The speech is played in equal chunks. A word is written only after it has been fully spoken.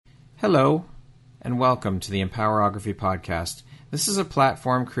Hello, and welcome to the Empowerography Podcast. This is a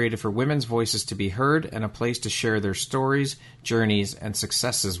platform created for women's voices to be heard and a place to share their stories, journeys, and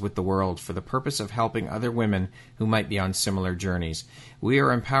successes with the world for the purpose of helping other women who might be on similar journeys. We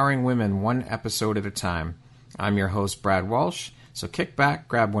are empowering women one episode at a time. I'm your host, Brad Walsh, so kick back,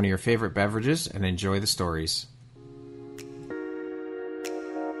 grab one of your favorite beverages, and enjoy the stories.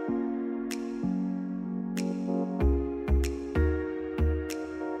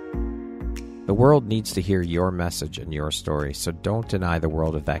 The world needs to hear your message and your story, so don't deny the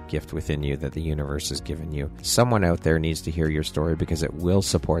world of that gift within you that the universe has given you. Someone out there needs to hear your story because it will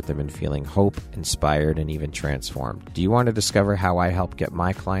support them in feeling hope, inspired, and even transformed. Do you want to discover how I help get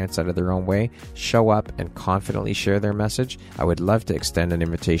my clients out of their own way, show up, and confidently share their message? I would love to extend an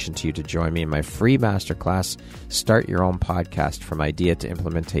invitation to you to join me in my free masterclass, Start Your Own Podcast from Idea to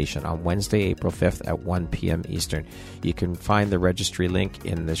Implementation, on Wednesday, April 5th at 1 p.m. Eastern. You can find the registry link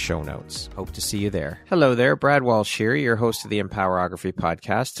in the show notes. Hope to see you there. Hello there, Brad Walsh here, your host of the Empowerography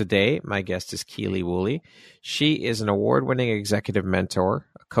Podcast. Today, my guest is Keely Woolley. She is an award-winning executive mentor,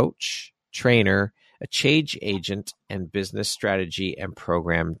 a coach, trainer, a change agent, and business strategy and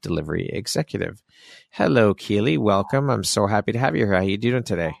program delivery executive. Hello, Keely. Welcome. I'm so happy to have you here. How are you doing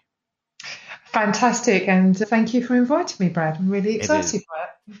today? Fantastic, and thank you for inviting me, Brad. I'm really excited for it.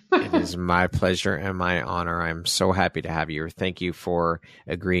 It is my pleasure and my honor. I'm so happy to have you. Thank you for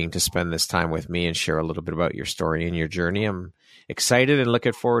agreeing to spend this time with me and share a little bit about your story and your journey. I'm excited and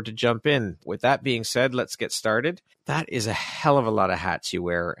looking forward to jump in. With that being said, let's get started. That is a hell of a lot of hats you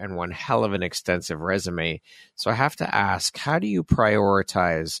wear and one hell of an extensive resume. So I have to ask, how do you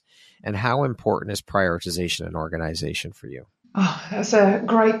prioritize, and how important is prioritization in organization for you? Oh, that's a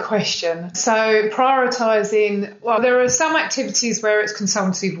great question. So prioritising, well, there are some activities where it's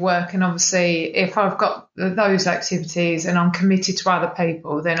consultative work, and obviously if I've got those activities and I'm committed to other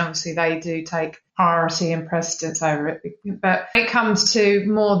people, then obviously they do take priority and precedence over it. But when it comes to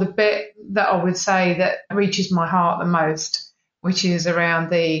more the bit that I would say that reaches my heart the most, which is around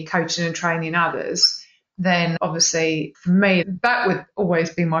the coaching and training others, then obviously for me, that would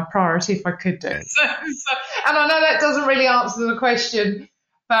always be my priority if I could do it. And I know that doesn't really answer the question,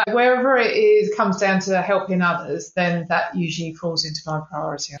 but wherever it is comes down to helping others, then that usually falls into my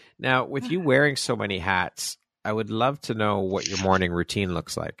priority. Now, with you wearing so many hats, I would love to know what your morning routine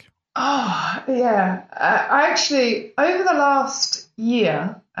looks like. Oh, yeah. I actually, over the last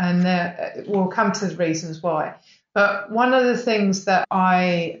year, and we'll come to the reasons why, but one of the things that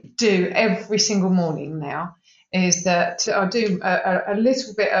I do every single morning now is that I do a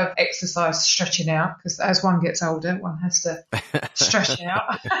little bit of exercise, stretching out, because as one gets older, one has to stretch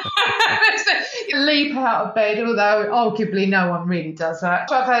out. Leap out of bed, although arguably no one really does that.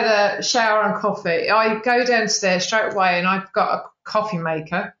 I've had a shower and coffee. I go downstairs straight away and I've got a coffee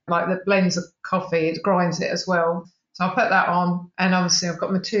maker, like that blends the coffee, it grinds it as well. So I'll put that on, and obviously I've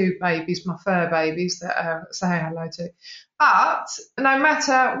got my two babies, my fur babies, that I say hello to. But no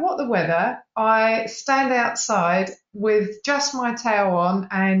matter what the weather, I stand outside with just my towel on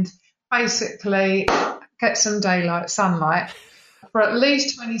and basically get some daylight, sunlight for at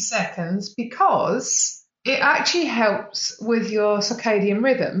least 20 seconds, because it actually helps with your circadian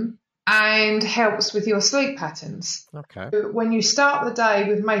rhythm and helps with your sleep patterns. Okay. When you start the day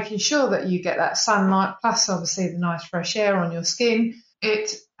with making sure that you get that sunlight, plus obviously the nice fresh air on your skin,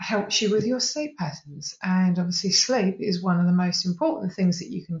 it helps you with your sleep patterns. And obviously sleep is one of the most important things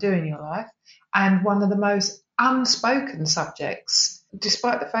that you can do in your life, and one of the most unspoken subjects,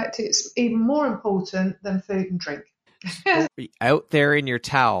 despite the fact it's even more important than food and drink. Out there in your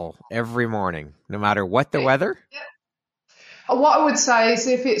towel every morning, no matter what the weather? Yeah. What I would say is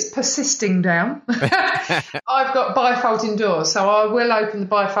if it's persisting down, I've got bifolding doors, so I will open the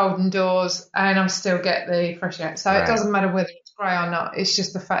bifolding doors and I'll still get the fresh air. So It doesn't matter whether it's grey or not, it's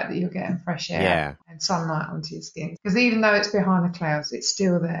just the fact that you're getting fresh air and sunlight onto your skin. Because even though it's behind the clouds, it's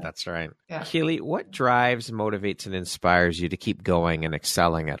still there. That's right. Yeah. Keely, what drives, motivates, and inspires you to keep going and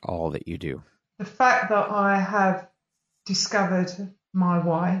excelling at all that you do? The fact that I have discovered my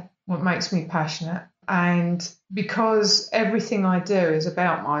why, what makes me passionate. And because everything I do is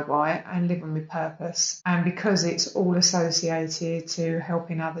about my why and living with purpose, and because it's all associated to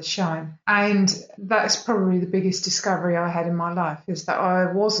helping others shine. And that's probably the biggest discovery I had in my life, is that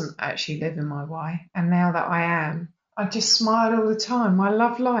I wasn't actually living my why. And now that I am, I just smile all the time. I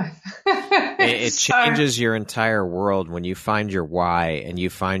love life. It changes your entire world when you find your why and you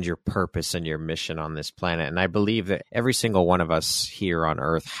find your purpose and your mission on this planet. And I believe that every single one of us here on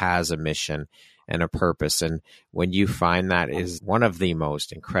Earth has a mission and a purpose. And when you find that, is one of the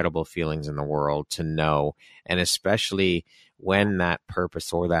most incredible feelings in the world to know, and especially when that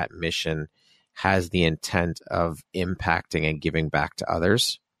purpose or that mission has the intent of impacting and giving back to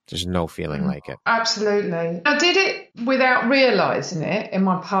others. There's no feeling like it. Absolutely. I did it without realising it in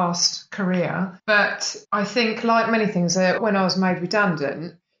my past career, but I think, like many things, when I was made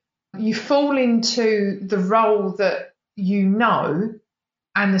redundant, you fall into the role that you know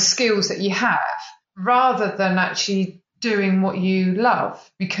and the skills that you have, rather than actually doing what you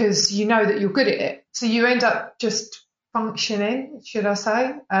love, because you know that you're good at it. So you end up just functioning, should I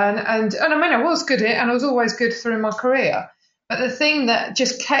say? And I mean, I was good at it, and I was always good through my career. But the thing that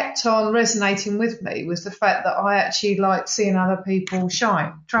just kept on resonating with me was the fact that I actually liked seeing other people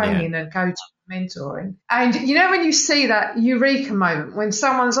shine, training and coaching, mentoring. And you know, when you see that eureka moment, when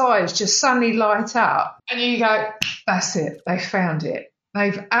someone's eyes just suddenly light up and you go, that's it, they found it.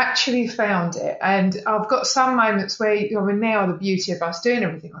 They've actually found it. And I've got some moments where, now the beauty of us doing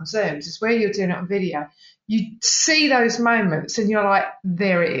everything on Zooms is where you're doing it on video. You see those moments and you're like,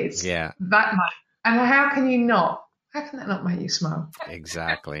 there it is. Yeah. That moment. And how can you not? How can that not make you smile?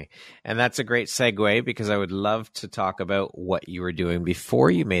 Exactly. And that's a great segue, because I would love to talk about what you were doing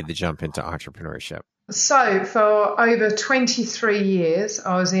before you made the jump into entrepreneurship. So for over 23 years,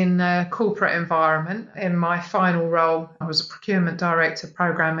 I was in a corporate environment. In my final role, I was a procurement director,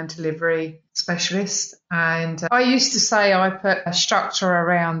 program and delivery specialist. And I used to say I put a structure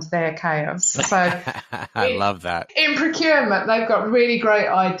around their chaos. So I love that. In procurement, they've got really great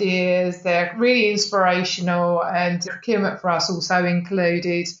ideas. They're really inspirational. And procurement for us also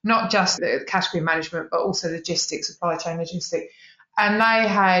included not just the category management, but also logistics, supply chain logistics. And they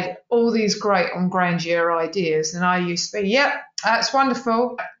had all these great on grandeur ideas. And I used to be, yep, that's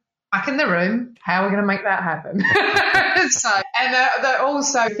wonderful. Back in the room, how are we going to make that happen? There are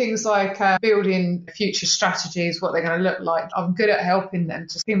also things like building future strategies, what they're going to look like. I'm good at helping them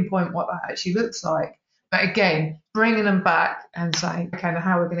to pinpoint what that actually looks like. But again, bringing them back and saying, okay, now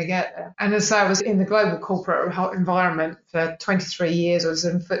how are we going to get there? And as I was in the global corporate environment for 23 years, I was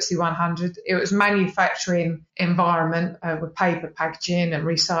in FTSE 100. It was manufacturing environment with paper packaging and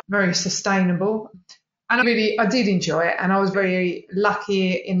recycling, very sustainable. And I did enjoy it. And I was very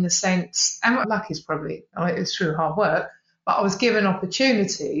lucky in the sense, and lucky is probably, it was through hard work, but I was given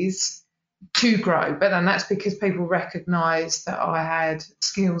opportunities to grow. But then that's because people recognised that I had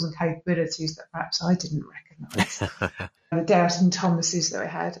skills and capabilities that perhaps I didn't recognise. The Doubting Thomases that I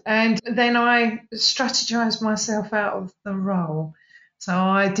had. And then I strategised myself out of the role. So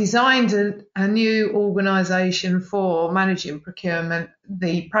I designed a new organisation for managing procurement,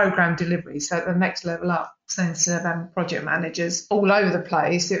 the programme delivery, so the next level up, sense of project managers all over the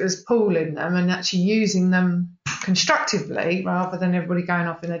place. It was pooling them and actually using them constructively rather than everybody going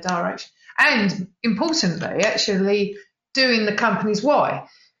off in a direction. And importantly, actually doing the company's why.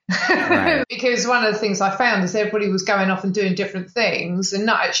 Right. Because one of the things I found is everybody was going off and doing different things and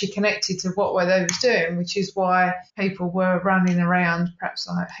not actually connected to what they was doing, which is why people were running around perhaps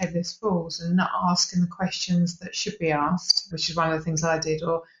like headless fools and not asking the questions that should be asked, which is one of the things I did.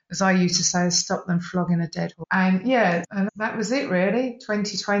 Or as I used to say, stop them flogging a dead horse. And that was it really.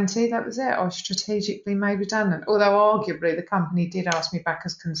 2020, that was it. I was strategically made redundant. Although arguably the company did ask me back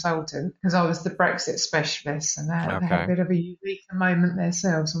as consultant because I was the Brexit specialist, and they had a bit of a eureka moment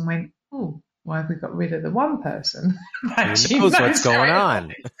themselves and went, oh, why have we got rid of the one person? Who knows what's going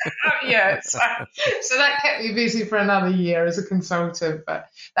on? So that kept me busy for another year as a consultant. But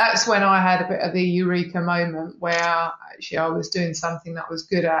that's when I had a bit of the eureka moment where actually I was doing something that I was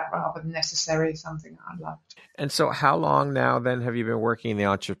good at rather than necessarily something that I loved. And so how long now then have you been working in the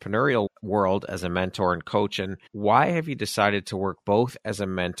entrepreneurial world as a mentor and coach? And why have you decided to work both as a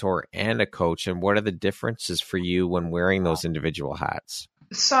mentor and a coach? And what are the differences for you when wearing those individual hats?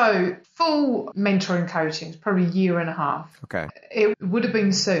 So full mentoring coaching is probably a year and a half. Okay. It would have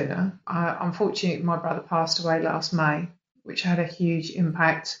been sooner. Unfortunately, my brother passed away last May, which had a huge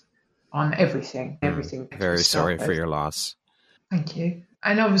impact on everything. Very sorry for your loss. Thank you.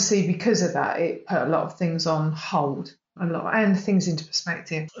 And obviously because of that, it put a lot of things on hold, and things into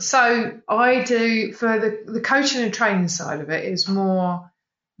perspective. So I do, for the coaching and training side of it, is more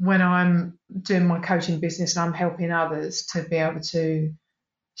when I'm doing my coaching business and I'm helping others to be able to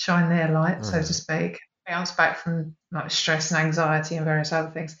shine their light, so to speak, bounce back from like stress and anxiety and various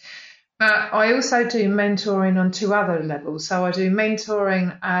other things. But I also do mentoring on two other levels. So I do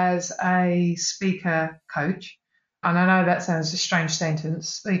mentoring as a speaker coach. And I know that sounds a strange sentence,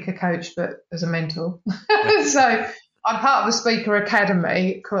 speaker coach, but as a mentor. So I'm part of a speaker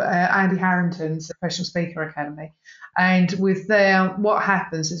academy, Andy Harrington's Professional Speaker Academy. And with what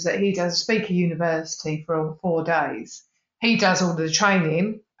happens is that he does a speaker university for 4 days. He does all the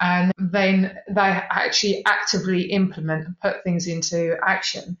training And then they actually actively implement and put things into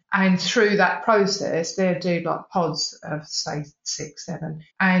action. And through that process, they'll do like pods of, say, 6, 7.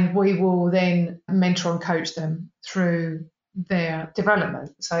 And we will then mentor and coach them through their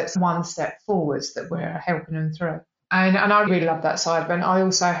development. So it's one step forwards that we're helping them through. And I really love that side of it. And I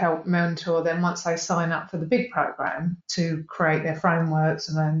also help mentor them once they sign up for the big program to create their frameworks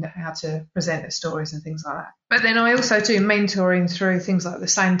and learn how to present their stories and things like that. But then I also do mentoring through things like the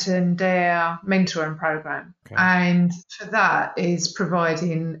Santander mentoring program. Okay. And for that is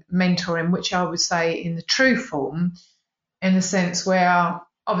providing mentoring, which I would say in the true form, in the sense where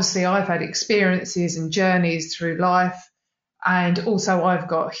obviously I've had experiences and journeys through life. And also I've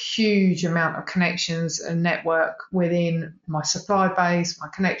got a huge amount of connections and network within my supply base, my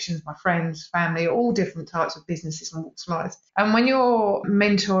connections, my friends, family, all different types of businesses and walks of life. And when you're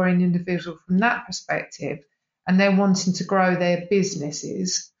mentoring individuals from that perspective and they're wanting to grow their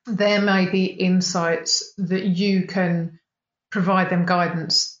businesses, there may be insights that you can provide them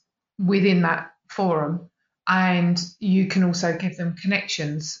guidance within that forum. And you can also give them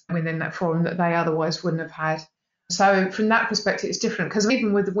connections within that forum that they otherwise wouldn't have had. So from that perspective, it's different because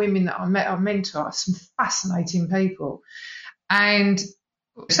even with the women that I mentor, some fascinating people. And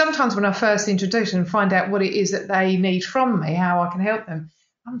sometimes when I first introduce them and find out what it is that they need from me, how I can help them,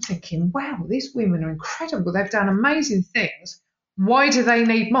 I'm thinking, wow, these women are incredible. They've done amazing things. Why do they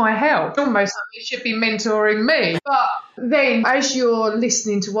need my help? Almost like they should be mentoring me. But then as you're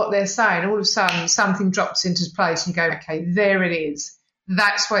listening to what they're saying, all of a sudden something drops into place and you go, okay, there it is.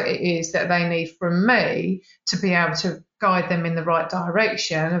 That's what it is that they need from me to be able to guide them in the right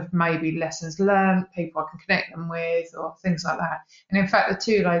direction of maybe lessons learned, people I can connect them with or things like that. And in fact, the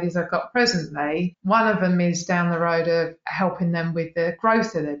two ladies I've got presently, one of them is down the road of helping them with the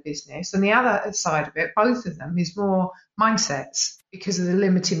growth of their business. And the other side of it, both of them, is more mindsets because of the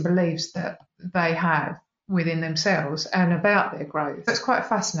limiting beliefs that they have within themselves and about their growth. That's quite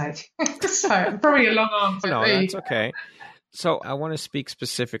fascinating. So probably a long answer. No, that's okay. So I want to speak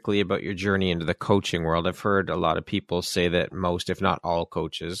specifically about your journey into the coaching world. I've heard a lot of people say that most, if not all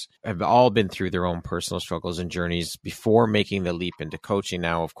coaches, have all been through their own personal struggles and journeys before making the leap into coaching.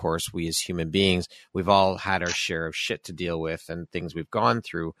 Now, of course, we as human beings, we've all had our share of shit to deal with and things we've gone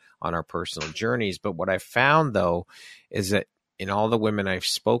through on our personal journeys. But what I found, though, is that in all the women I've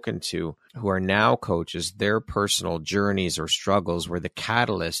spoken to who are now coaches, their personal journeys or struggles were the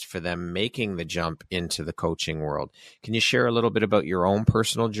catalyst for them making the jump into the coaching world. Can you share a little bit about your own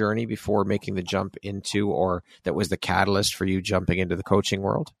personal journey before making the jump into, or that was the catalyst for you jumping into the coaching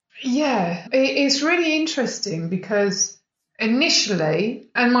world? Yeah, it's really interesting because initially,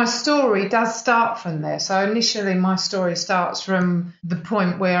 and my story does start from there. So initially my story starts from the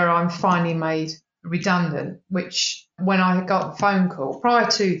point where I'm finally made redundant, which when I got the phone call, prior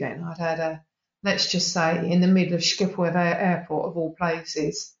to then, I'd had a, let's just say, in the middle of Schiphol Airport of all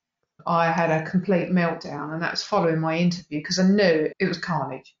places, I had a complete meltdown, and that was following my interview because I knew it was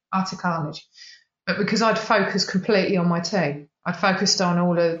carnage, utter carnage. But because I'd focused completely on my team, I'd focused on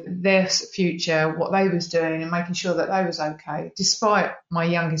all of their future, what they was doing and making sure that they was okay, despite my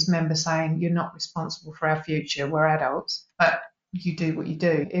youngest member saying, you're not responsible for our future, we're adults. But you do what you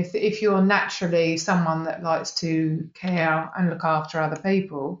do. If you're naturally someone that likes to care and look after other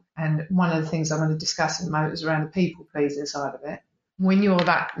people, and one of the things I'm going to discuss in a moment is around the people pleasing side of it, when you're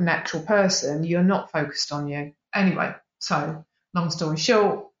that natural person, you're not focused on you. Anyway, so long story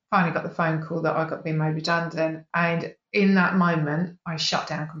short, finally got the phone call that I got being made redundant, and in that moment, I shut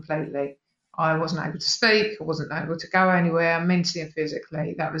down completely. I wasn't able to speak, I wasn't able to go anywhere, mentally and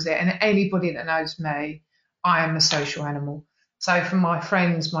physically, that was it. And anybody that knows me, I am a social animal. So for my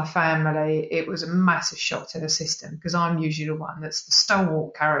friends, my family, it was a massive shock to the system because I'm usually the one that's the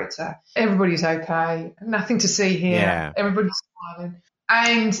stalwart character. Everybody's okay, nothing to see here, Everybody's smiling.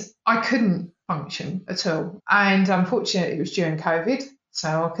 And I couldn't function at all. And unfortunately, it was during COVID,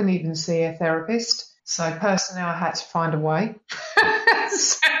 so I couldn't even see a therapist. So personally, I had to find a way.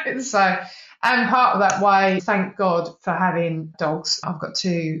 And part of that way, thank God for having dogs. I've got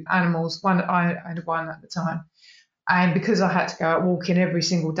 2 animals. I had one at the time. And because I had to go out walking every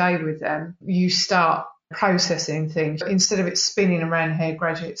single day with them, you start processing things. Instead of it spinning around here,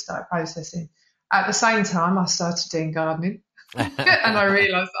 gradually it started processing. At the same time, I started doing gardening. And I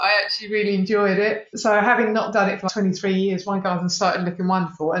realised I actually really enjoyed it. So having not done it for 23 years, my garden started looking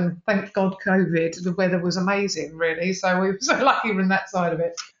wonderful. And thank God COVID, the weather was amazing, really. So we were so lucky from that side of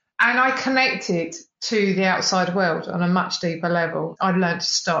it. And I connected to the outside world on a much deeper level. I learned to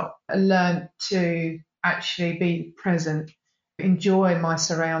stop. I learned to actually be present enjoy my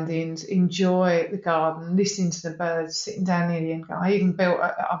surroundings, enjoy the garden, listening to the birds, sitting down near the end.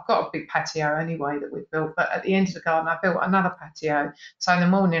 I've got a big patio anyway that we've built, but at the end of the garden, I built another patio. So in the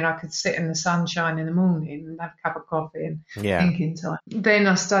morning, I could sit in the sunshine in the morning and have a cup of coffee and thinking time. Then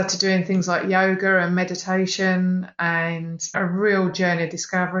I started doing things like yoga and meditation and a real journey of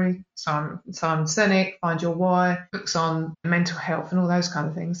discovery. Simon Sinek, Find Your Why, books on mental health and all those kind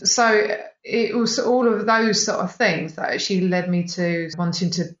of things. So it was all of those sort of things that actually led me to wanting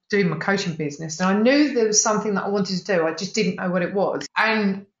to do my coaching business. And I knew there was something that I wanted to do. I just didn't know what it was.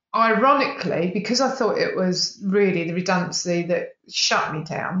 And ironically, because I thought it was really the redundancy that shut me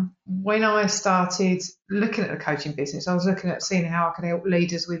down, when I started looking at the coaching business, I was looking at seeing how I could help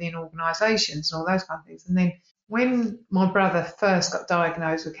leaders within organisations and all those kind of things. And then when my brother first got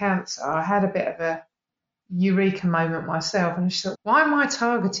diagnosed with cancer, I had a bit of a eureka moment myself, and I just thought, why am I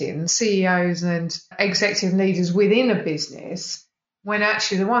targeting CEOs and executive leaders within a business when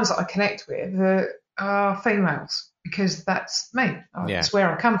actually the ones that I connect with are females? Because that's me. That's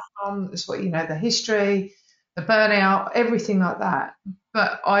where I come from. That's what, the history, the burnout, everything like that.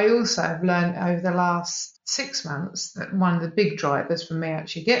 But I also have learned over the last 6 months that one of the big drivers for me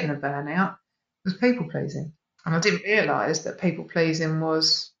actually getting a burnout was people pleasing. And I didn't realise that people pleasing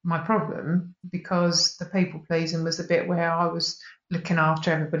was my problem, because the people pleasing was the bit where I was looking after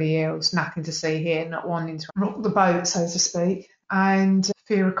everybody else, nothing to see here, not wanting to rock the boat, so to speak, and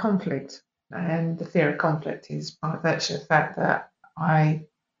fear of conflict. And the fear of conflict is by virtue of the fact that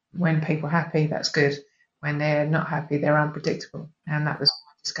when people are happy, that's good. When they're not happy, they're unpredictable. And that was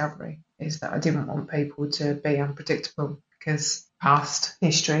my discovery, is that I didn't want people to be unpredictable because past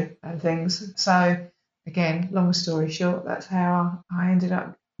history and things. So again, long story short, that's how I ended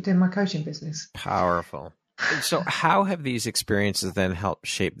up doing my coaching business. Powerful. So how have these experiences then helped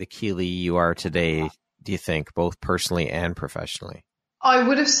shape the Keely you are today, do you think, both personally and professionally? I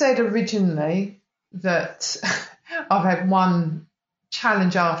would have said originally that I've had one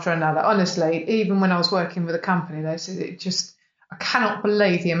challenge after another. Honestly, even when I was working with a company, they said I cannot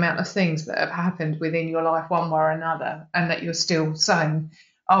believe the amount of things that have happened within your life one way or another, and that you're still saying.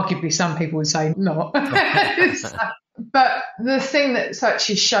 Arguably, some people would say not. But the thing that's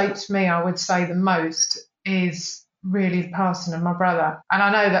actually shaped me, I would say, the most is really the passing of my brother. And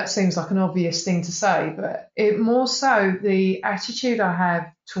I know that seems like an obvious thing to say, but it more so the attitude I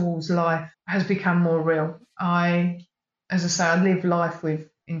have towards life has become more real. I live life with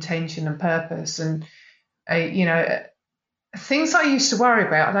intention and purpose. And, things I used to worry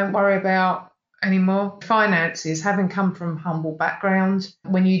about, I don't worry about anymore. Finances, having come from humble background,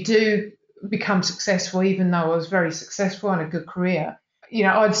 when you do become successful, even though I was very successful and a good career,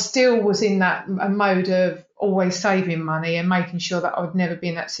 I still was in that mode of always saving money and making sure that I would never be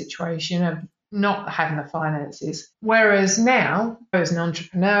in that situation of not having the finances. Whereas now, as an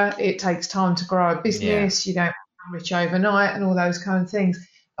entrepreneur, it takes time to grow a business. You don't become rich overnight and all those kind of things.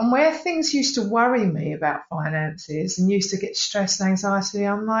 And where things used to worry me about finances and used to get stress and anxiety,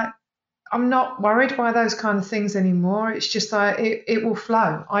 I'm like, I'm not worried by those kind of things anymore. It's just like it will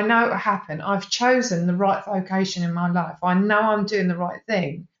flow. I know it will happen. I've chosen the right vocation in my life. I know I'm doing the right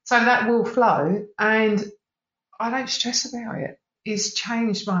thing. So that will flow, and I don't stress about it. It's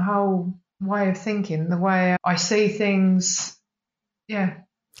changed my whole way of thinking, the way I see things. Yeah.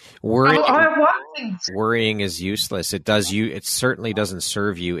 Worrying is useless. It certainly doesn't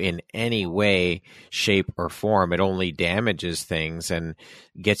serve you in any way, shape, or form. It only damages things and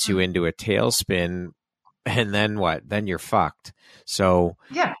gets you into a tailspin. And then what? Then you're fucked. So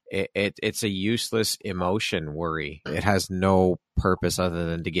it's a useless emotion, worry. It has no purpose other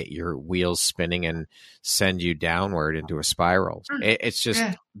than to get your wheels spinning and send you downward into a spiral. It's just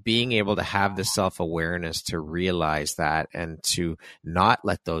being able to have the self-awareness to realize that and to not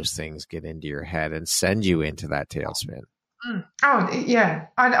let those things get into your head and send you into that tailspin. Oh, yeah.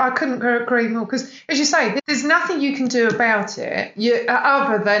 I couldn't agree more, because, as you say, there's nothing you can do about it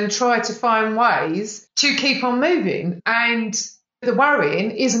other than try to find ways to keep on moving. And the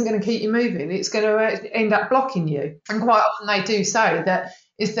worrying isn't going to keep you moving. It's going to end up blocking you. And quite often they do say that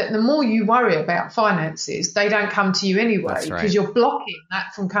the more you worry about finances, they don't come to you anyway, because you're blocking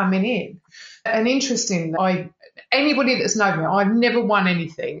that from coming in. And interesting, anybody that's known me, I've never won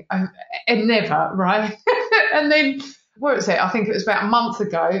anything, and never, right? And then, what was it? I think it was about a month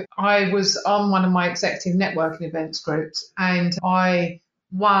ago, I was on one of my executive networking events groups, and I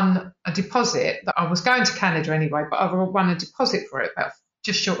won a deposit that I was going to Canada anyway, but I won a deposit for it, about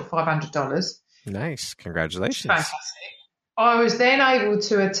just short of $500. Nice. Congratulations. Fantastic. I was then able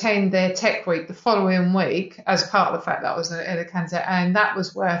to attend their tech week the following week as part of the fact that I was in Canada, and that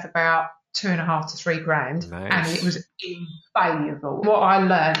was worth about 2.5 to 3 grand, Nice. and it was invaluable. What I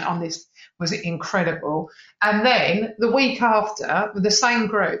learned on this was incredible. And then the week after, with the same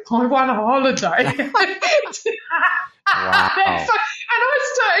group, I won a holiday. Wow. And I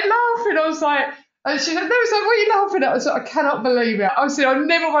started laughing. I was like, and she said, no, it's like, what are you laughing at? I was like, I cannot believe it. I said, I've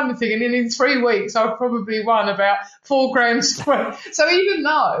never won anything. And then in 3 weeks, I've probably won about 4 grand. So even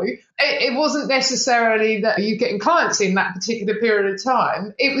though it wasn't necessarily that you're getting clients in that particular period of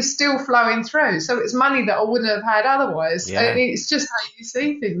time, it was still flowing through. So it's money that I wouldn't have had otherwise. Yeah. It's just how you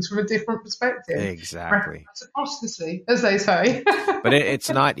see things from a different perspective. Exactly. It's apostasy, as they say. But it's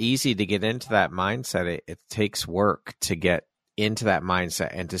not easy to get into that mindset. It takes work to get into that mindset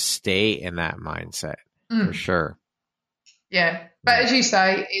and to stay in that mindset, for sure. Yeah. But as you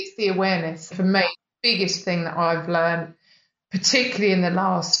say, it's the awareness. For me, the biggest thing that I've learned, particularly in the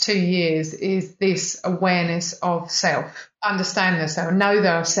last 2 years, is this awareness of self. Understand yourself, know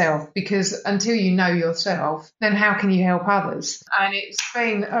thyself, because until you know yourself, then how can you help others? And it's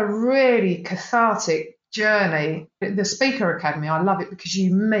been a really cathartic journey. The Speaker Academy, I love it because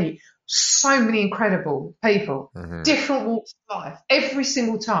you meet so many incredible people, different walks of life, every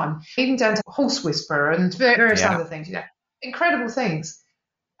single time, even down to horse whisperer and various other things, incredible things.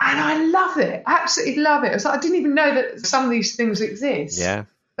 And I love it, absolutely love it. It's like I didn't even know that some of these things exist. Yeah.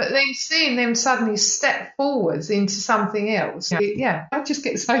 But then seeing them suddenly step forwards into something else, I just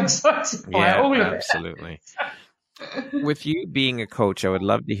get so excited by all of it. Absolutely. With you being a coach, I would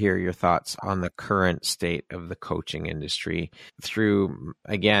love to hear your thoughts on the current state of the coaching industry through,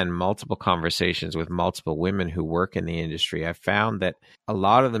 again, multiple conversations with multiple women who work in the industry. I've found that a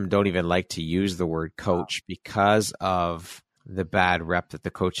lot of them don't even like to use the word coach because of the bad rep that the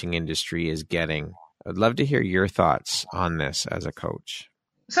coaching industry is getting. I'd love to hear your thoughts on this as a coach.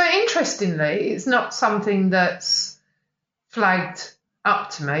 So interestingly, it's not something that's flagged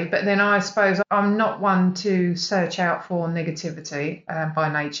up to me, but then I suppose I'm not one to search out for negativity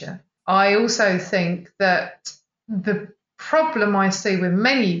by nature. I also think that the problem I see with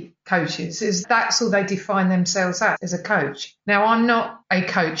many coaches is that's all they define themselves as a coach. Now, I'm not a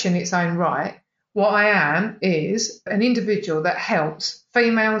coach in its own right. What I am is an individual that helps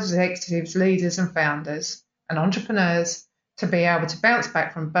female executives, leaders and founders and entrepreneurs to be able to bounce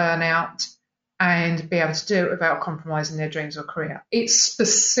back from burnout and be able to do it without compromising their dreams or career. It's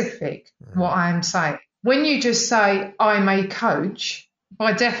specific, what I'm saying. When you just say, I'm a coach,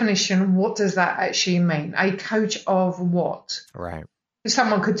 by definition, what does that actually mean? A coach of what? Right.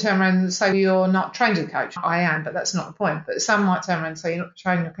 Someone could turn around and say, you're not trained as a coach. I am, but that's not the point. But some might turn around and say, you're not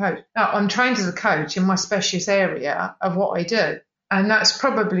trained as a coach. No, I'm trained as a coach in my specialist area of what I do. And that's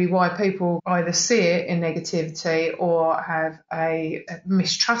probably why people either see it in negativity or have a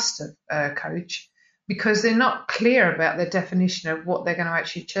mistrust of a coach, because they're not clear about the definition of what they're going to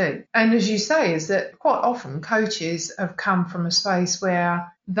actually achieve. And as you say, is that quite often coaches have come from a space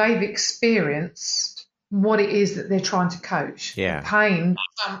where they've experienced what it is that they're trying to coach. Yeah. Pain.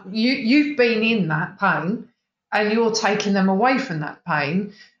 You've been in that pain and you're taking them away from that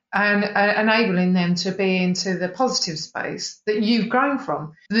pain and enabling them to be into the positive space that you've grown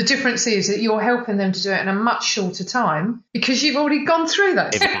from. The difference is that you're helping them to do it in a much shorter time because you've already gone through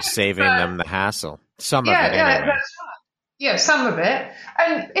that. Saving them the hassle. Some of it anyway. Yeah, that's right. Yeah, some of it.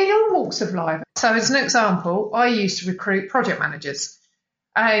 And in all walks of life. So as an example, I used to recruit project managers.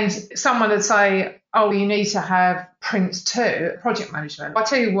 And someone would say, oh, you need to have Prince 2, project management. I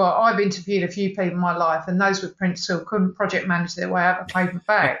tell you what, I've interviewed a few people in my life, and those with Prince 2 couldn't project manage their way out of a paper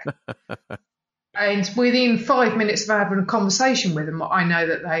bag. And within 5 minutes of having a conversation with them, I know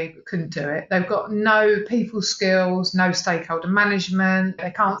that they couldn't do it. They've got no people skills, no stakeholder management.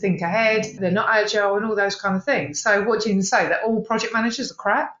 They can't think ahead. They're not agile and all those kind of things. So what do you can say? That all project managers are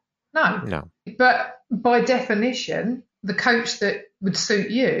crap? No. But by definition, the coach that would suit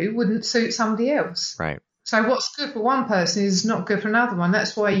you wouldn't suit somebody else. Right. So what's good for one person is not good for another one.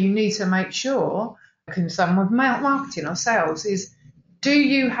 That's why you need to make sure, someone with marketing or sales, is do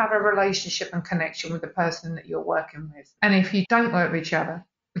you have a relationship and connection with the person that you're working with? And if you don't work with each other,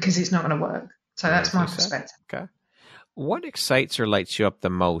 because it's not going to work. So that's my perspective. Okay. What excites or lights you up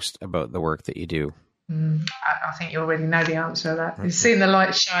the most about the work that you do? I think you already know the answer to that. It's seeing the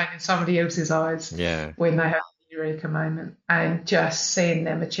light shine in somebody else's eyes when they have a eureka moment and just seeing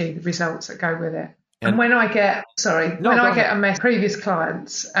them achieve the results that go with it. And when I get, previous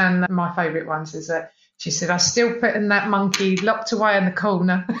clients, and my favourite ones is that she said, I'm still putting that monkey locked away in the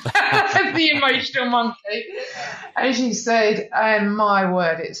corner, the emotional monkey. And she said, my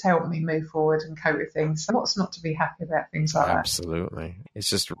word, it's helped me move forward and cope with things. So what's not to be happy about things like that? Absolutely. It's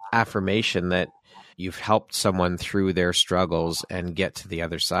just affirmation that you've helped someone through their struggles and get to the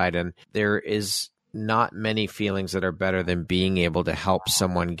other side. And there is not many feelings that are better than being able to help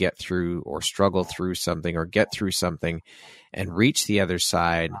someone get through or struggle through something or get through something and reach the other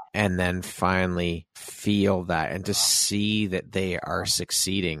side, and then finally feel that and to see that they are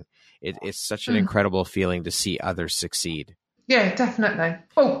succeeding. It's such an incredible feeling to see others succeed. Yeah, definitely.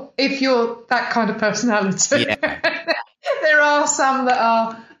 Oh, if you're that kind of personality. Yeah. There are some that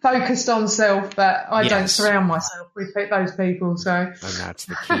are focused on self, but I don't surround myself with those people. So, and that's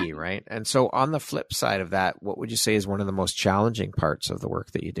the key, right? And so on the flip side of that, what would you say is one of the most challenging parts of the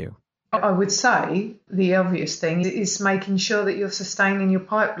work that you do? I would say the obvious thing is making sure that you're sustaining your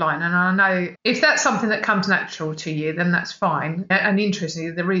pipeline. And I know if that's something that comes natural to you, then that's fine. And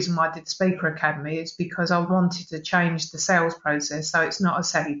interestingly, the reason why I did Speaker Academy is because I wanted to change the sales process. So it's not a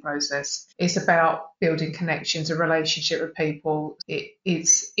selling process. It's about building connections, a relationship with people.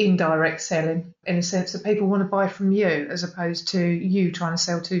 It's indirect selling in a sense that people want to buy from you as opposed to you trying to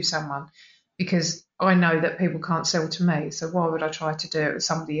sell to someone. Because I know that people can't sell to me, so why would I try to do it with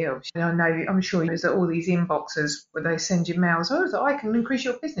somebody else? And I know, I'm sure there's all these inboxes where they send you mails, I can increase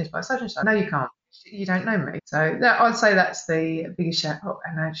your business by such and such. No, you can't. You don't know me. So I'd say that's the biggest shout. Oh,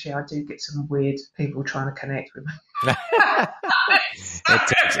 and actually, I do get some weird people trying to connect with me.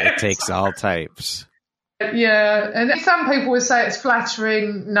 It takes all types. Yeah, and some people would say it's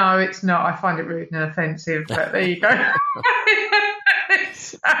flattering. No, it's not. I find it rude and offensive, but there you go.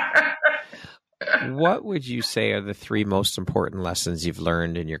 What would you say are the 3 most important lessons you've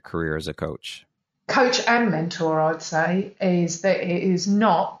learned in your career as a coach? Coach and mentor, I'd say, is that it is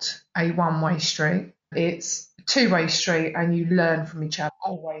not a one-way street. It's a two-way street, and you learn from each other,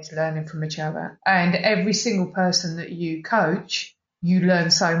 always learning from each other. And every single person that you coach, you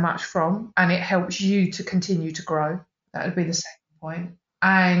learn so much from, and it helps you to continue to grow. That would be the second point.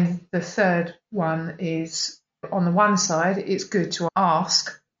 And the third one is, on the one side, it's good to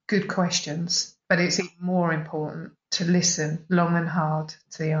ask good questions, but it's even more important to listen long and hard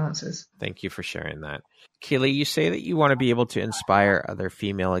to the answers. Thank you for sharing that. Keely, you say that you want to be able to inspire other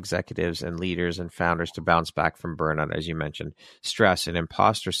female executives and leaders and founders to bounce back from burnout, as you mentioned, stress and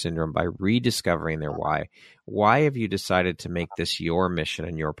imposter syndrome by rediscovering their why. Why have you decided to make this your mission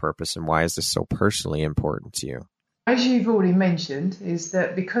and your purpose, and why is this so personally important to you? As you've already mentioned, is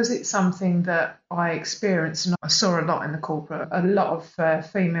that because it's something that I experienced and I saw a lot in the corporate, a lot of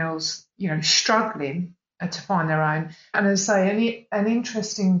females, struggling to find their own. And as I say, an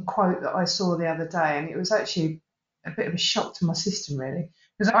interesting quote that I saw the other day, and it was actually a bit of a shock to my system, really,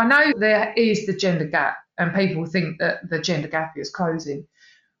 because I know there is the gender gap and people think that the gender gap is closing.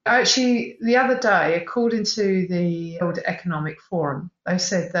 Actually, the other day, according to the World Economic Forum, they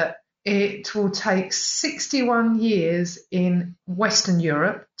said that it will take 61 years in Western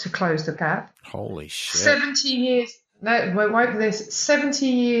Europe to close the gap. Holy shit. 70 years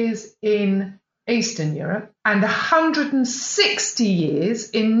in Eastern Europe and 160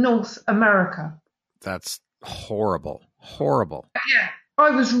 years in North America. That's horrible. Horrible. Yeah, I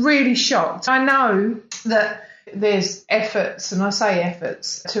was really shocked. I know that there's efforts, and I say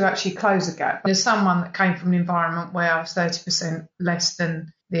efforts, to actually close the gap. There's someone that came from an environment where I was 30% less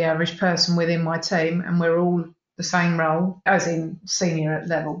than the average person within my team, and we're all the same role, as in senior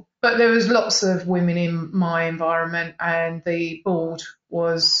level. But there was lots of women in my environment, and the board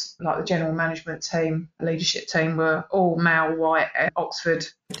was like the general management team, leadership team were all male, white at Oxford.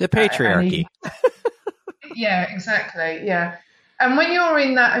 The patriarchy. Yeah, exactly. Yeah. And when you're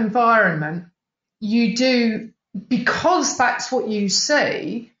in that environment, you do, because that's what you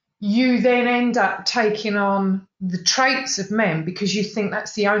see, you then end up taking on the traits of men because you think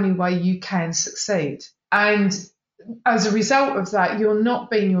that's the only way you can succeed. And as a result of that, you're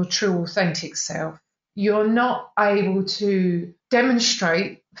not being your true, authentic self. You're not able to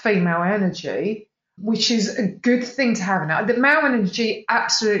demonstrate female energy, which is a good thing to have now. The male energy,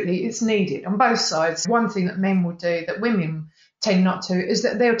 absolutely, it's needed on both sides. One thing that men will do that women tend not to is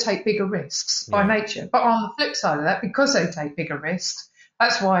that they'll take bigger risks by nature. But on the flip side of that, because they take bigger risks,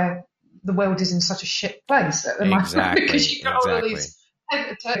 that's why the world is in such a shit place at the moment, because you've got all these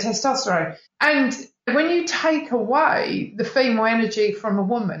testosterone. And when you take away the female energy from a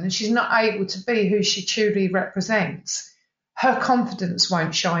woman and she's not able to be who she truly represents, her confidence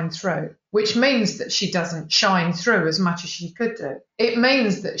won't shine through, which means that she doesn't shine through as much as she could do. It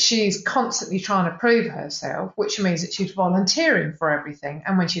means that she's constantly trying to prove herself, which means that she's volunteering for everything.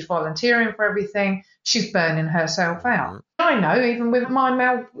 And when she's volunteering for everything, she's burning herself out. I know, even with my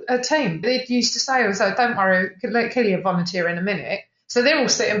male team, they used to say, don't worry, let Keely volunteer in a minute. So they're all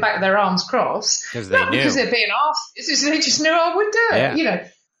sitting back with their arms crossed. Because they knew. Because they're being asked. They just knew I would do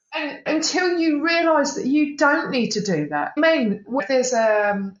it, And until you realise that you don't need to do that. Men, when there's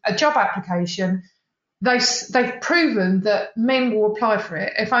a job application, they've proven that men will apply for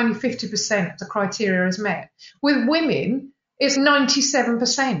it if only 50% of the criteria is met. With women, it's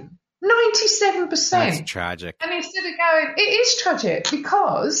 97%. 97%. That's tragic. And instead of going, it is tragic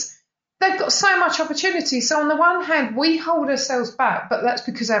because they've got so much opportunity. So on the one hand, we hold ourselves back, but that's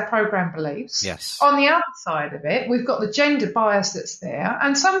because our program believes. Yes. On the other side of it, we've got the gender bias that's there,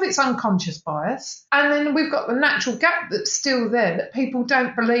 and some of it's unconscious bias. And then we've got the natural gap that's still there that people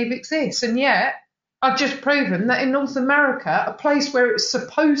don't believe exists. And yet, I've just proven that in North America, a place where it's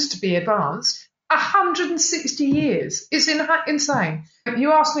supposed to be advanced, 160 years. It's insane. If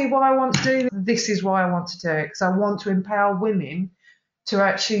you ask me what I want to do, this is why I want to do it, because I want to empower women to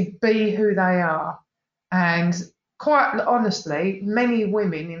actually be who they are. And quite honestly, many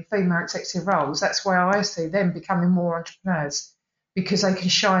women in female executive roles, that's why I see them becoming more entrepreneurs, because they can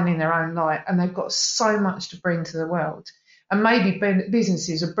shine in their own light and they've got so much to bring to the world. And maybe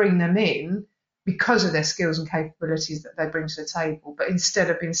businesses will bring them in because of their skills and capabilities that they bring to the table, but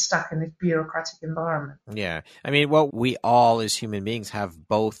instead of being stuck in this bureaucratic environment. Yeah. I mean, well, we all as human beings have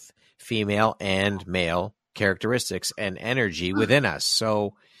both female and male characteristics and energy within us.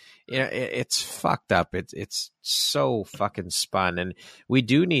 So, you know, it's fucked up. It's so fucking spun, and we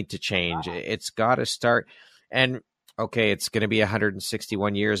do need to change. It's got to start. And okay, it's going to be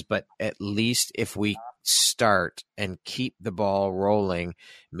 161 years, but at least if we start and keep the ball rolling,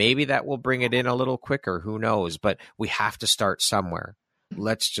 maybe that will bring it in a little quicker. Who knows? But we have to start somewhere.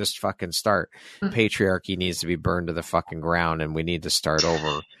 Let's just fucking start. Patriarchy needs to be burned to the fucking ground, and we need to start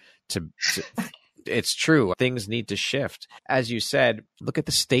over. It's true. Things need to shift. As you said, look at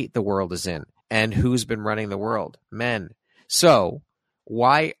the state the world is in, and who's been running the world? Men. So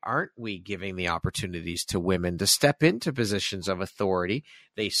why aren't we giving the opportunities to women to step into positions of authority?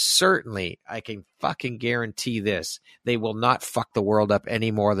 They certainly, I can fucking guarantee this, they will not fuck the world up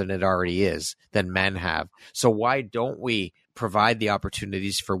any more than it already is, than men have. So why don't we provide the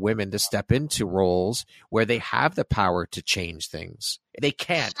opportunities for women to step into roles where they have the power to change things? They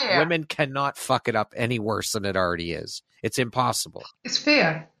can't. Yeah. Women cannot fuck it up any worse than it already is. It's impossible. It's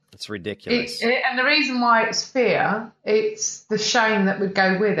fear. It's ridiculous. And the reason why it's fear, it's the shame that would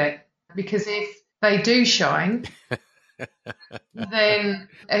go with it. Because if they do shine, then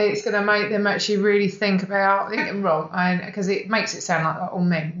it's going to make them actually really think about thinking wrong. Because it makes it sound like all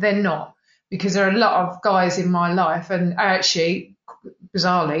men. They're not. Because there are a lot of guys in my life, and actually,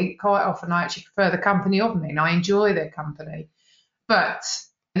 bizarrely, quite often I actually prefer the company of men. I enjoy their company. But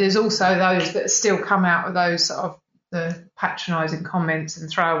there's also those that still come out of those sort of the patronising comments and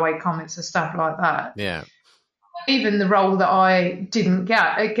throwaway comments and stuff like that. Yeah. Even the role that I didn't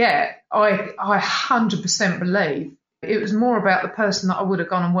get, I 100% believe it was more about the person that I would have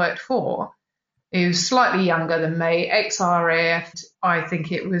gone and worked for. He was slightly younger than me, ex-RAF. I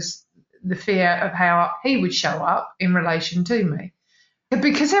think it was the fear of how he would show up in relation to me.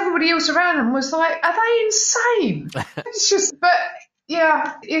 Because everybody else around him was like, are they insane? It's just, but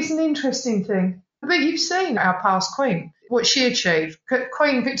yeah, it's an interesting thing. But you've seen our past queen, what she achieved.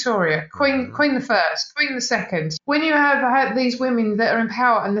 Queen Victoria, Queen the First, Queen the Second. When you have had these women that are in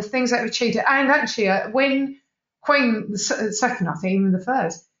power and the things they've achieved, and actually when Queen the Second, I think even the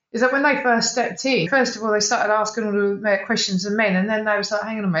First, is that when they first stepped in, first of all, they started asking all their questions of men, and then they was like,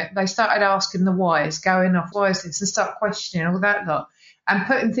 hang on a minute, they started asking the whys, going off, why is this, and start questioning all that lot, and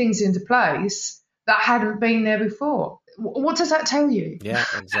putting things into place that hadn't been there before. What does that tell you? Yeah,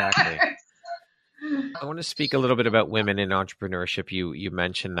 exactly. I want to speak a little bit about women in entrepreneurship. You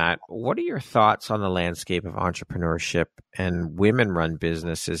mentioned that. What are your thoughts on the landscape of entrepreneurship and women-run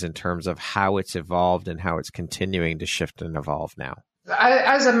businesses in terms of how it's evolved and how it's continuing to shift and evolve now?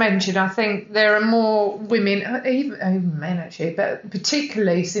 As I mentioned, I think there are more women, even men actually, but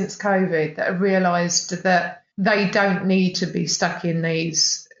particularly since COVID, that have realised that they don't need to be stuck in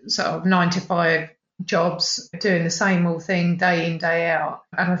these sort of 9-to-5 jobs doing the same old thing day in, day out.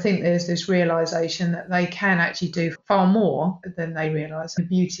 And I think there's this realisation that they can actually do far more than they realise. The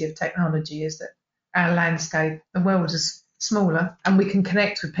beauty of technology is that our landscape, the world is smaller and we can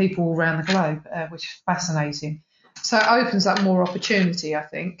connect with people all around the globe, which is fascinating. So it opens up more opportunity, I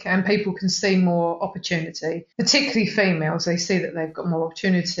think, and people can see more opportunity, particularly females. They see that they've got more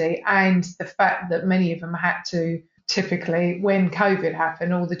opportunity, and the fact that many of them had to, typically when COVID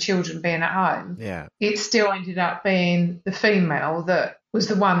happened, all the children being at home, it still ended up being the female that was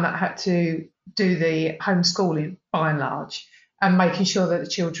the one that had to do the homeschooling by and large, and making sure that the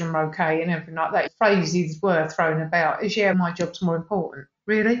children were okay and everything like that. Phrases were thrown about, is my job's more important.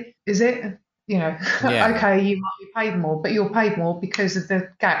 Really? Is it? Yeah, okay, you might be paid more, but you're paid more because of the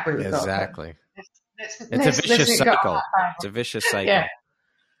gap we've got. exactly. It's a Let's vicious go on cycle. that It's a path. vicious cycle. Yeah,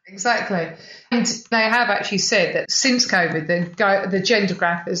 exactly. And they have actually said that since COVID, the gender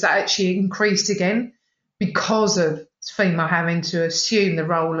gap has actually increased again because of female having to assume the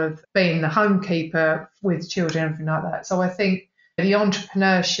role of being the homekeeper with children and everything like that. So I think the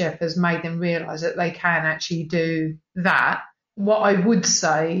entrepreneurship has made them realise that they can actually do that. What I would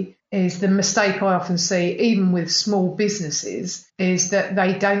say is the mistake I often see, even with small businesses, is that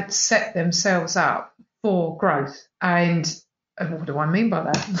they don't set themselves up for growth. And what do I mean by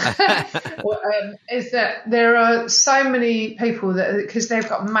that? Is that there are so many people that, because they've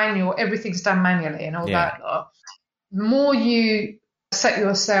got everything's done manually and all Yeah. that lot. The more you set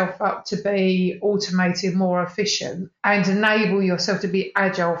yourself up to be automated, more efficient, and enable yourself to be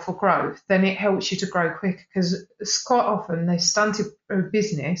agile for growth, then it helps you to grow quicker, because quite often they're stunted through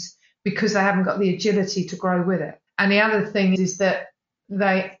business because they haven't got the agility to grow with it. And the other thing is that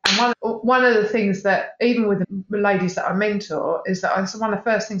one of the things that even with the ladies that I mentor is that one of the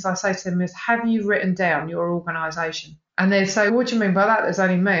first things I say to them is, have you written down your organisation? And they say, what do you mean by that? There's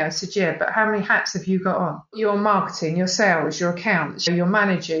only me. I said, yeah, but how many hats have you got on? Your marketing, your sales, your accounts, your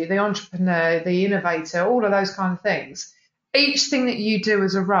manager, the entrepreneur, the innovator, all of those kind of things. Each thing that you do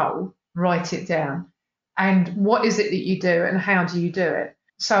as a role, write it down. And what is it that you do and how do you do it?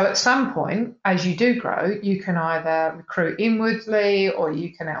 So at some point, as you do grow, you can either recruit inwardly or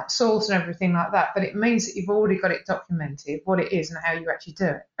you can outsource and everything like that. But it means that you've already got it documented, what it is and how you actually do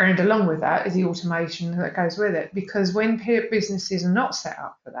it. And along with that is the automation that goes with it. Because when businesses are not set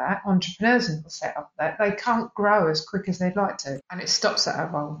up for that, entrepreneurs are not set up for that, they can't grow as quick as they'd like to. And it stops that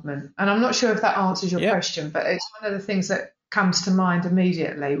involvement. And I'm not sure if that answers your question, but it's one of the things that comes to mind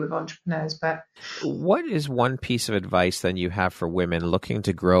immediately with entrepreneurs. But what is one piece of advice then you have for women looking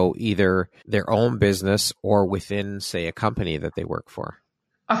to grow either their own business or within, say, a company that they work for?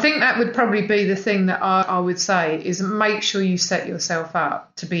 I think that would probably be the thing that I would say is make sure you set yourself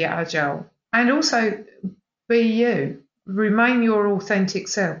up to be agile and also be you. Remain your authentic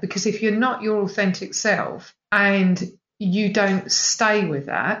self, because if you're not your authentic self and you don't stay with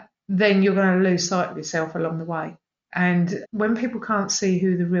that, then you're going to lose sight of yourself along the way. And when people can't see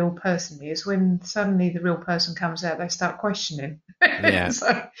who the real person is, when suddenly the real person comes out, they start questioning. Yeah.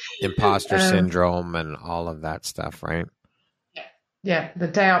 Imposter syndrome and all of that stuff, right? Yeah, the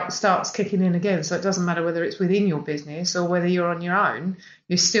doubt starts kicking in again. So it doesn't matter whether it's within your business or whether you're on your own,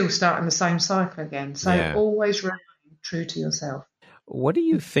 you're still starting the same cycle again. So always remain true to yourself. What do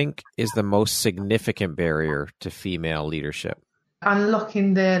you think is the most significant barrier to female leadership?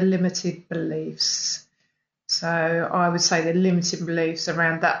 Unlocking their limited beliefs. So I would say the limited beliefs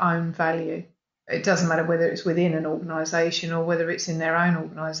around their own value. It doesn't matter whether it's within an organisation or whether it's in their own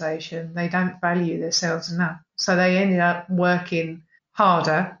organisation. They don't value themselves enough. So they ended up working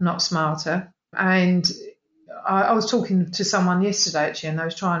harder, not smarter. And I was talking to someone yesterday, actually, and I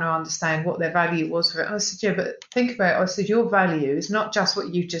was trying to understand what their value was for it. And I said, yeah, but think about it. I said, your value is not just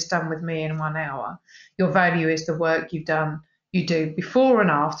what you've just done with me in 1 hour. Your value is the work you do before and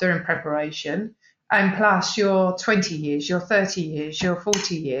after in preparation. And plus your 20 years, your 30 years, your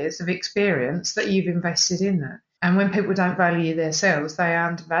 40 years of experience that you've invested in that. And when people don't value themselves, they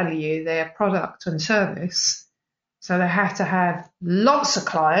undervalue their product and service. So they have to have lots of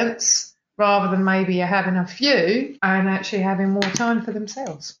clients rather than maybe having a few and actually having more time for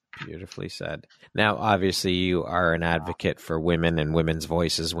themselves. Beautifully said. Now, obviously, you are an advocate for women and women's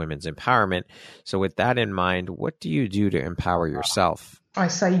voices, women's empowerment. So with that in mind, what do you do to empower yourself? I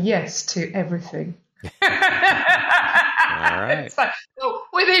say yes to everything. All right. So, well,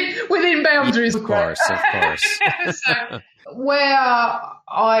 within boundaries, of course. So, where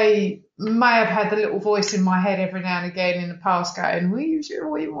I may have had the little voice in my head every now and again in the past going, "Well, you sure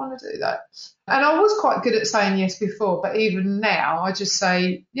we want to do that?" And I was quite good at saying yes before, but even now I just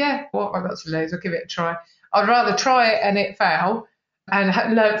say, "Yeah, what have I got to lose? I'll give it a try." I'd rather try it and it fail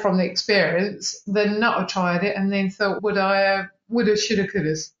and learn from the experience than not have tried it and then thought, woulda, shoulda,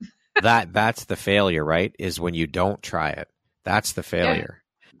 coulda. That's the failure, right? Is when you don't try it. That's the failure.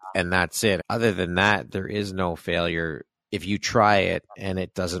 Yeah. And that's it. Other than that, there is no failure. If you try it and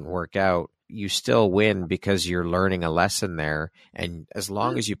it doesn't work out, you still win because you're learning a lesson there. And as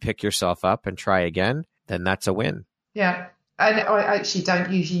long as you pick yourself up and try again, then that's a win. Yeah. And I actually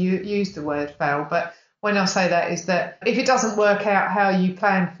don't usually use the word fail, but when I say that is that if it doesn't work out how you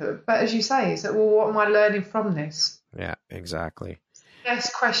planned for it, but as you say, is that, well, what am I learning from this? Yeah, exactly.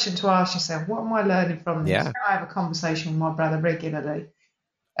 Best question to ask yourself, what am I learning from this? Yeah. I have a conversation with my brother regularly.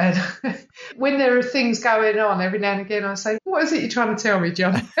 And when there are things going on, every now and again, I say, what is it you're trying to tell me,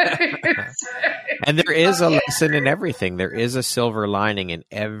 John? And there is a lesson in everything. There is a silver lining in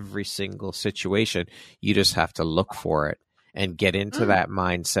every single situation. You just have to look for it and get into that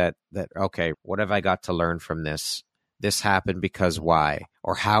mindset that, okay, what have I got to learn from this? This happened because why?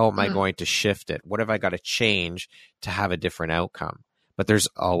 Or how am I going to shift it? What have I got to change to have a different outcome? But there's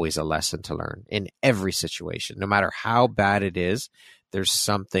always a lesson to learn in every situation. No matter how bad it is, there's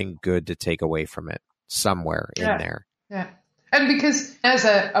something good to take away from it somewhere in there. Yeah. And because as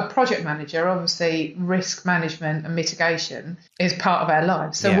a project manager, obviously risk management and mitigation is part of our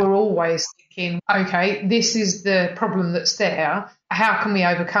lives. So we're always thinking, okay, this is the problem that's there. How can we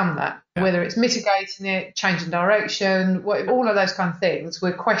overcome that? Yeah. Whether it's mitigating it, changing direction, all of those kind of things,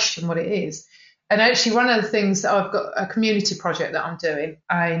 we question what it is. And actually one of the things that I've got a community project that I'm doing,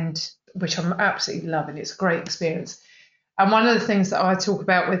 and which I'm absolutely loving. It's a great experience. And one of the things that I talk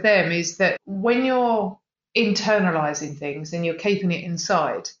about with them is that when you're internalizing things and you're keeping it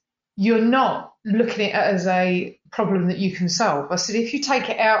inside, you're not looking at it as a problem that you can solve. I said, if you take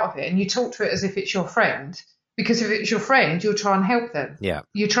it out of it and you talk to it as if it's your friend, because if it's your friend, you'll try and help them. Yeah.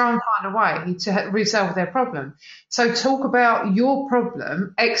 You try and find a way to resolve their problem. So talk about your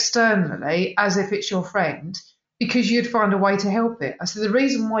problem externally as if it's your friend, because you'd find a way to help it. I said, the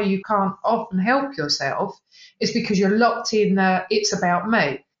reason why you can't often help yourself is because you're locked in it's about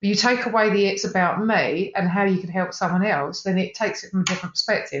me. You take away the it's about me and how you can help someone else, then it takes it from a different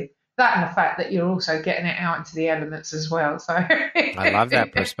perspective. That and the fact that you're also getting it out into the elements as well. So I love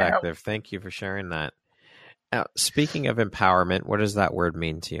that perspective. Thank you for sharing that. Now, speaking of empowerment, what does that word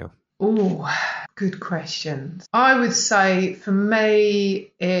mean to you? Oh, good question. I would say for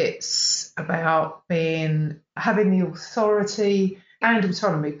me, it's about having the authority and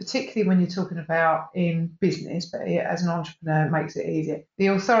autonomy, particularly when you're talking about in business, but as an entrepreneur, it makes it easier. The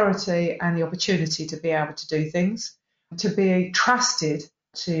authority and the opportunity to be able to do things, to be trusted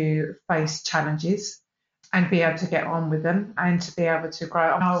to face challenges and be able to get on with them and to be able to grow.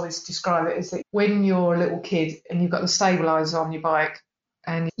 I always describe it as that when you're a little kid and you've got the stabilizer on your bike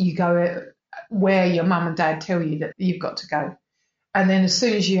and you go where your mum and dad tell you that you've got to go. And then as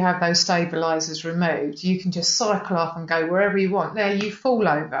soon as you have those stabilizers removed, you can just cycle off and go wherever you want. Now you fall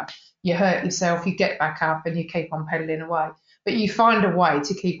over, you hurt yourself, you get back up and you keep on pedaling away. But you find a way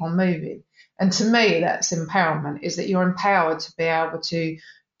to keep on moving. And to me, that's empowerment, is that you're empowered to be able to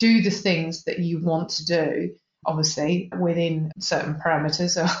do the things that you want to do, obviously within certain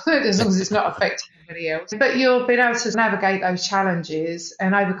parameters, as long as it's not affecting anybody else. But you'll be able to navigate those challenges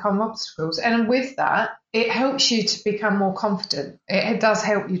and overcome obstacles. And with that, it helps you to become more confident. It does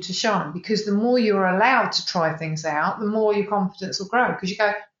help you to shine, because the more you're allowed to try things out, the more your confidence will grow, because you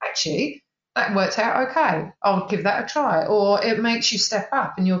go, actually, that worked out okay. I'll give that a try. Or it makes you step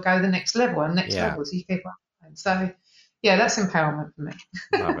up and you'll go the next level and next level. So you keep on. So yeah, that's empowerment for me.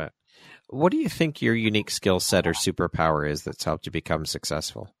 Love it. What do you think your unique skill set or superpower is that's helped you become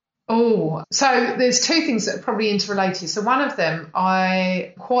successful? Oh, so there's two things that are probably interrelated. So one of them,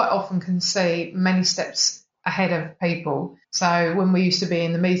 I quite often can see many steps ahead of people. So when we used to be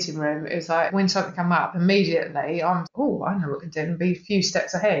in the meeting room, it was like when something come up, immediately I know what to do and be a few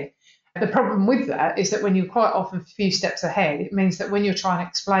steps ahead. The problem with that is that when you're quite often a few steps ahead, it means that when you're trying to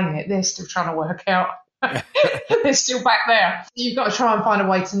explain it, they're still trying to work out. They're still back there. You've got to try and find a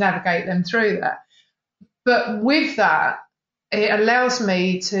way to navigate them through that. But with that, it allows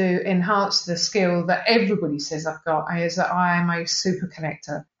me to enhance the skill that everybody says I've got, is that I am a super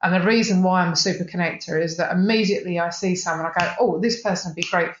connector. And the reason why I'm a super connector is that immediately I see someone, I go, oh, this person would be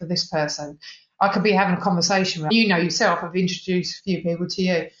great for this person. I could be having a conversation with, you know yourself, I've introduced a few people to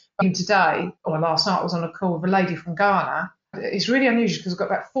you. Today, or last night, I was on a call with a lady from Ghana. It's really unusual because I've got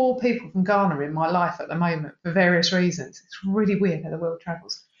about 4 people from Ghana in my life at the moment for various reasons. It's really weird how the world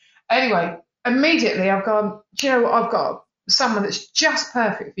travels. Anyway, immediately I've gone, do you know what, I've got someone that's just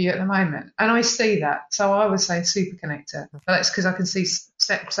perfect for you at the moment. And I see that. So I would say super connector. But that's because I can see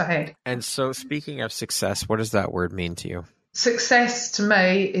steps ahead. And so speaking of success, what does that word mean to you? Success to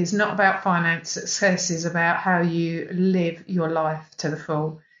me is not about finance. Success is about how you live your life to the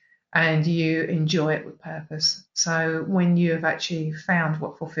full. And you enjoy it with purpose. So when you have actually found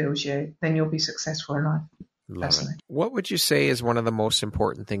what fulfills you, then you'll be successful in life. Love it. What would you say is one of the most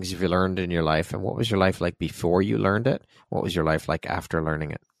important things you've learned in your life? And what was your life like before you learned it? What was your life like after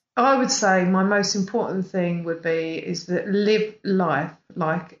learning it? I would say my most important thing is that live life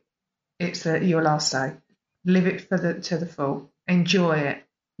like it's your last day. Live it to the full. Enjoy it.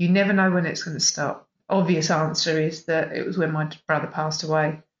 You never know when it's going to stop. Obvious answer is that it was when my brother passed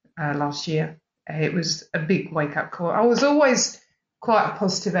away. Last year. It was a big wake-up call. I was always quite a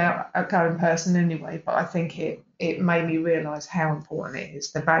positive outgoing person anyway, but I think it made me realise how important it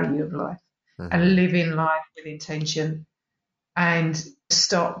is, the value of life, and living life with intention, and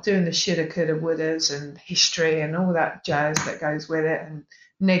stop doing the shoulda, coulda, wouldas and history and all that jazz that goes with it, and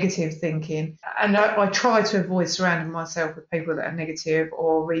negative thinking. And I try to avoid surrounding myself with people that are negative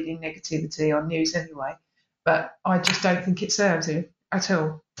or reading negativity on news anyway, but I just don't think it serves you at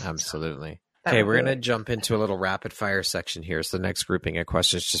all. Absolutely. Okay, we're going to jump into a little rapid fire section here. So the next grouping of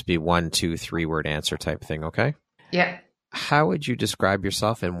questions just be 1, 2, 3 word answer type thing, okay? Yeah. How would you describe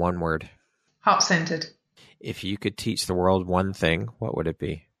yourself in one word? Heart-centered. If you could teach the world one thing, what would it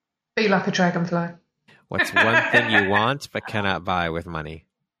be? Be like a dragonfly. What's one thing you want but cannot buy with money?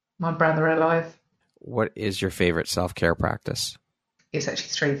 My brother alive. What is your favorite self-care practice? It's actually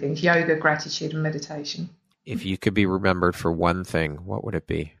 3 things: yoga, gratitude, and meditation. If you could be remembered for one thing, what would it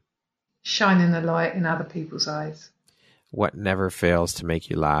be? Shining the light in other people's eyes. What never fails to make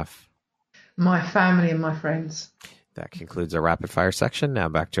you laugh? My family and my friends. That concludes our rapid fire section. Now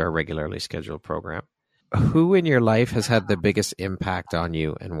back to our regularly scheduled program. Who in your life has had the biggest impact on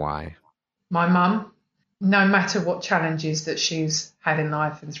you and why? My mum. No matter what challenges that she's had in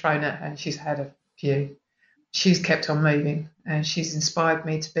life and thrown at her, and she's had a few, she's kept on moving, and she's inspired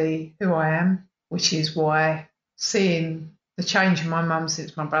me to be who I am, which is why seeing the change in my mum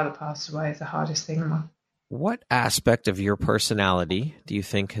since my brother passed away is the hardest thing in my life. What aspect of your personality do you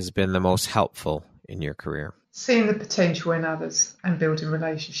think has been the most helpful in your career? Seeing the potential in others and building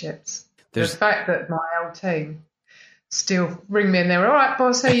relationships. The fact that my old team still ring me and they're, all right,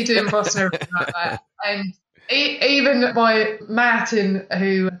 boss, how you doing, boss, and everything like that. And even my Martin,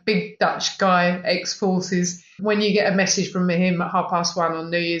 who big Dutch guy, ex-forces, when you get a message from him at 1:30 on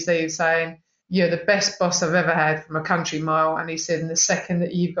New Year's Eve saying, you're the best boss I've ever had from a country mile. And he said, in the second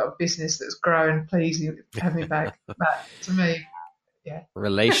that you've got a business that's growing, please have me back. That, to me, yeah.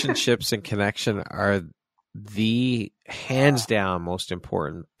 Relationships and connection are the hands down most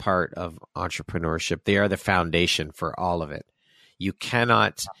important part of entrepreneurship. They are the foundation for all of it. You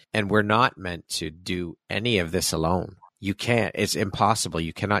cannot, and we're not meant to do any of this alone. You can't. It's impossible.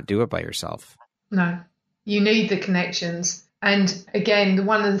 You cannot do it by yourself. No. You need the connections. And again,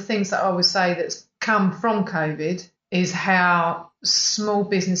 one of the things that I would say that's come from COVID is how small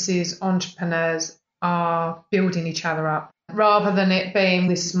businesses, entrepreneurs are building each other up. Rather than it being,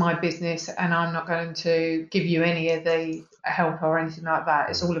 this is my business and I'm not going to give you any of the help or anything like that.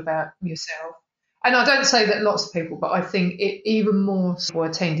 It's all about yourself. And I don't say that lots of people, but I think even more people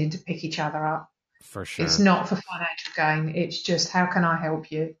are tending to pick each other up. For sure. It's not for financial gain. It's just, how can I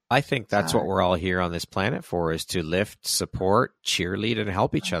help you? I think that's what we're all here on this planet for, is to lift, support, cheerlead, and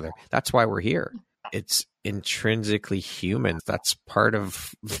help each other. That's why we're here. It's intrinsically human. That's part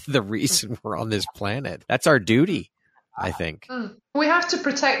of the reason we're on this planet. That's our duty, I think. We have to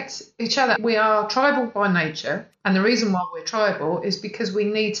protect each other. We are tribal by nature. And the reason why we're tribal is because we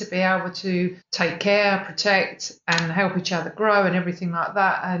need to be able to take care, protect, and help each other grow and everything like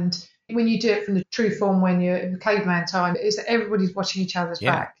that. And when you do it from the true form, when you're in the caveman time, is that everybody's watching each other's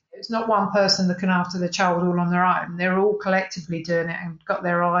back. It's not one person looking after the child all on their own. They're all collectively doing it and got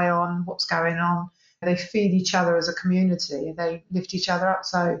their eye on what's going on. They feed each other as a community. They lift each other up.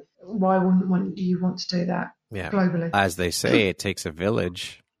 So why wouldn't you want to do that globally? As they say, it takes a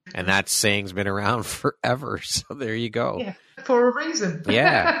village. And that saying's been around forever. So there you go. Yeah, for a reason.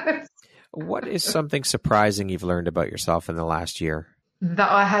 Yeah. What is something surprising you've learned about yourself in the last year?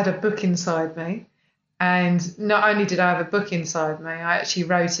 That I had a book inside me. And not only did I have a book inside me, I actually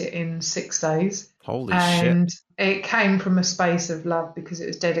wrote it in 6 days. Holy shit. And it came from a space of love because it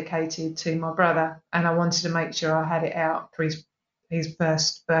was dedicated to my brother. And I wanted to make sure I had it out for his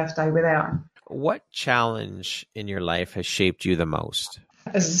first birthday without him. What challenge in your life has shaped you the most?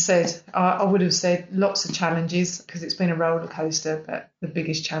 As I said, I would have said lots of challenges because it's been a roller coaster, but the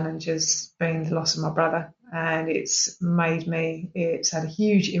biggest challenge has been the loss of my brother. And it's had a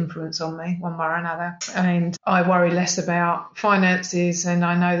huge influence on me one way or another. And I worry less about finances, and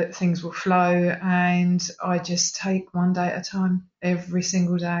I know that things will flow, and I just take one day at a time, every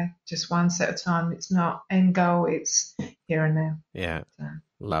single day, just one set at a time. It's not end goal, it's here and now. Yeah,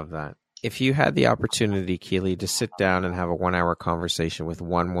 love that. If you had the opportunity, Keely, to sit down and have a 1-hour conversation with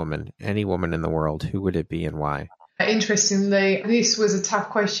one woman, any woman in the world, who would it be and why? Interestingly, this was a tough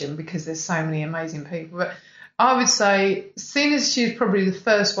question because there's so many amazing people. But I would say, seeing as she's probably the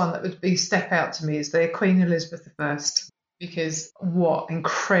first one that would step out to me, is the Queen Elizabeth I, because what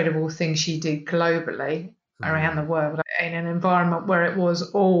incredible thing she did globally around the world in an environment where it was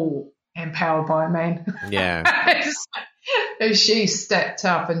all empowered by men. Yeah. She stepped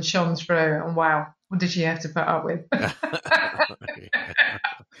up and shone through, and wow, what did she have to put up with?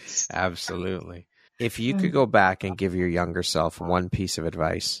 Absolutely. If you could go back and give your younger self one piece of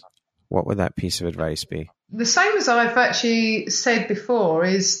advice, what would that piece of advice be? The same as I've actually said before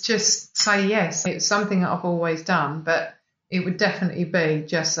is just say yes. It's something that I've always done, but it would definitely be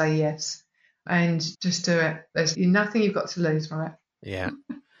just say yes and just do it. There's nothing you've got to lose from it. Yeah.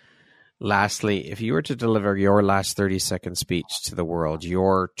 Lastly, if you were to deliver your last 30-second speech to the world,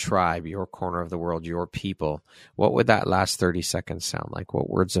 your tribe, your corner of the world, your people, what would that last 30 seconds sound like? What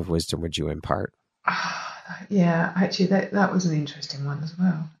words of wisdom would you impart? Yeah, actually, that was an interesting one as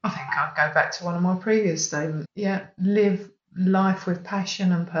well. I think I'll go back to one of my previous statements. Yeah, live life with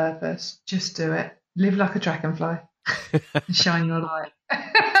passion and purpose. Just do it. Live like a dragonfly. Shine your light.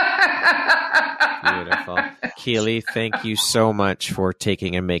 Beautiful. Keely, thank you so much for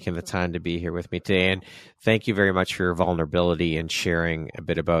taking and making the time to be here with me today. And thank you very much for your vulnerability and sharing a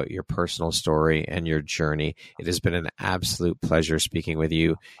bit about your personal story and your journey. It has been an absolute pleasure speaking with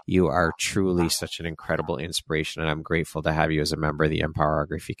you. You are truly such an incredible inspiration, and I'm grateful to have you as a member of the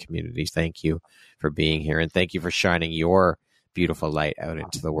Empowerography community. Thank you for being here, and thank you for shining your beautiful light out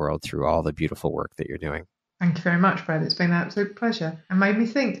into the world through all the beautiful work that you're doing. Thank you very much, Brad. It's been an absolute pleasure and made me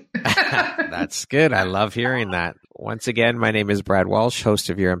think. That's good. I love hearing that. Once again, my name is Brad Walsh,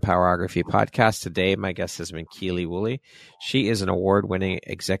 host of your Empowerography podcast. Today, my guest has been Keely Woolley. She is an award-winning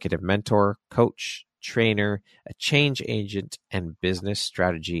executive mentor, coach, trainer, a change agent, and business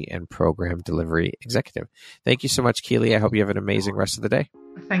strategy and program delivery executive. Thank you so much, Keely. I hope you have an amazing rest of the day.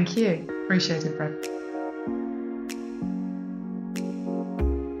 Thank you. Appreciate it, Brad.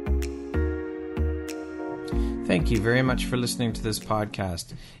 Thank you very much for listening to this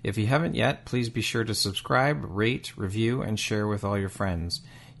podcast. If you haven't yet, please be sure to subscribe, rate, review, and share with all your friends.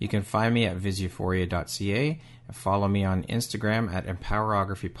 You can find me at visuphoria.ca and follow me on Instagram at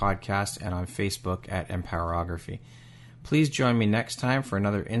Empowerography Podcast and on Facebook at Empowerography. Please join me next time for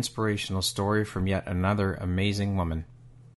another inspirational story from yet another amazing woman.